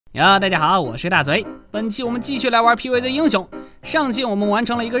大家好，我是大嘴。本期我们继续来玩 PVZ 英雄。上期我们完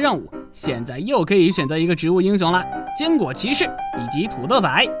成了一个任务，现在又可以选择一个植物英雄了，坚果骑士以及土豆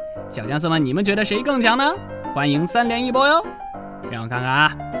仔。小将士们，你们觉得谁更强呢？欢迎3连1波哟！让我看看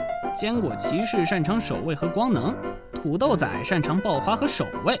啊，坚果骑士擅长守卫和光能，土豆仔擅长爆发和守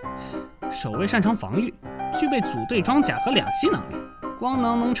卫，守卫擅长防御，具备组队装甲和2系能力，光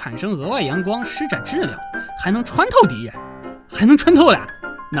能产生额外阳光，施展治疗，还能穿透敌人，还能穿透的。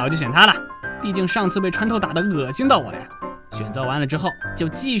那我就选他了，毕竟上次被穿透打得恶心到我了呀。选择完了之后，就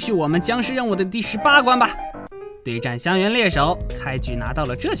继续我们僵尸任务的第18关吧。对战香橼猎手，开局拿到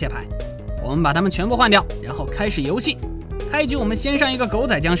了这些牌，我们把它们全部换掉，然后开始游戏。开局我们先上一个狗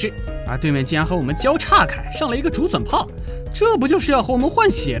仔僵尸，而对面竟然和我们交叉开，上了一个竹笋炮，这不就是要和我们换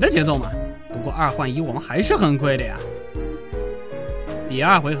血的节奏吗？不过2换1我们还是很亏的呀。第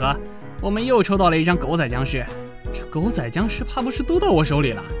2回合，我们又抽到了一张狗仔僵尸。这狗仔僵尸怕不是都到我手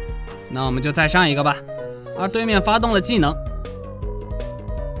里了，那我们就再上一个吧。而对面发动了技能，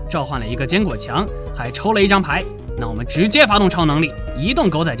召唤了一个坚果墙，还抽了一张牌。那我们直接发动超能力，移动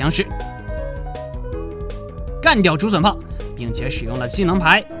狗仔僵尸，干掉竹笋炮，并且使用了技能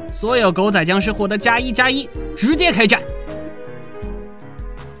牌，所有狗仔僵尸获得+1+1，直接开战。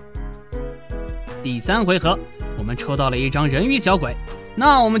第3回合，我们抽到了一张人鱼小鬼，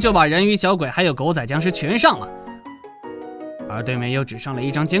那我们就把人鱼小鬼还有狗仔僵尸全上了。而对面又只上了一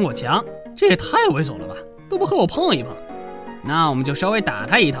张坚果墙，这也太猥琐了吧，都不和我碰一碰。那我们就稍微打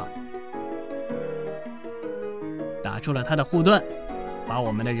他一套，打出了他的护盾，把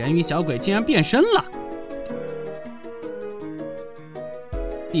我们的人鱼小鬼竟然变身了。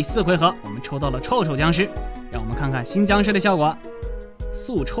第4回合，我们抽到了臭臭僵尸，让我们看看新僵尸的效果。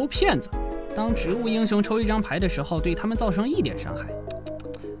速抽骗子，当植物英雄抽一张牌的时候，对他们造成1点伤害。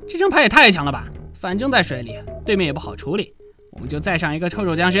这张牌也太强了吧，反正在水里，对面也不好处理。我们就再上一个臭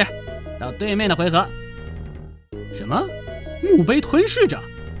臭僵尸，到对面的回合。什么？墓碑吞噬者？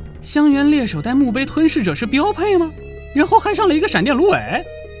香橼猎手带墓碑吞噬者是标配吗？然后还上了一个闪电芦苇。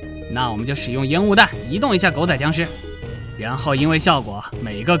那我们就使用烟雾弹移动一下狗仔僵尸，然后因为效果，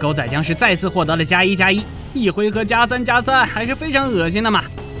每个狗仔僵尸再次获得了+1+1，一回合+3+3，还是非常恶心的嘛。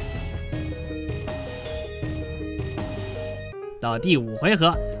到第5回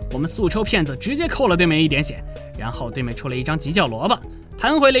合，我们速抽骗子直接扣了对面1点血，然后对面出了一张犄角萝卜，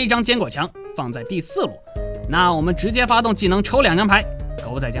弹回了一张坚果墙，放在第4路。那我们直接发动技能抽2张牌，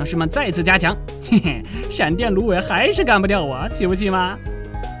狗仔僵尸们再次加强，嘿嘿，闪电芦苇还是干不掉我，气不气吗？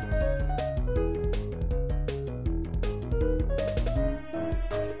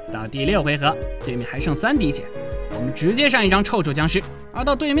到第6回合，对面还剩3滴血，我们直接上一张臭臭僵尸，而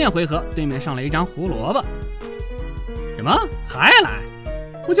到对面回合，对面上了一张胡萝卜。什么？还来？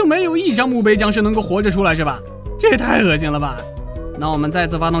我就没有一张墓碑僵尸能够活着出来是吧？这也太恶心了吧！那我们再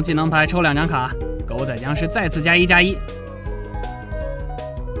次发动技能牌，抽2张卡，狗仔僵尸再次+1+1，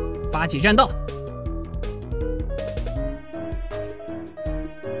发起战斗。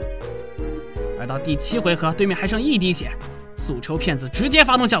而到第7回合，对面还剩1滴血，速抽骗子直接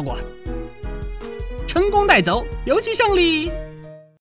发动效果，成功带走，游戏胜利。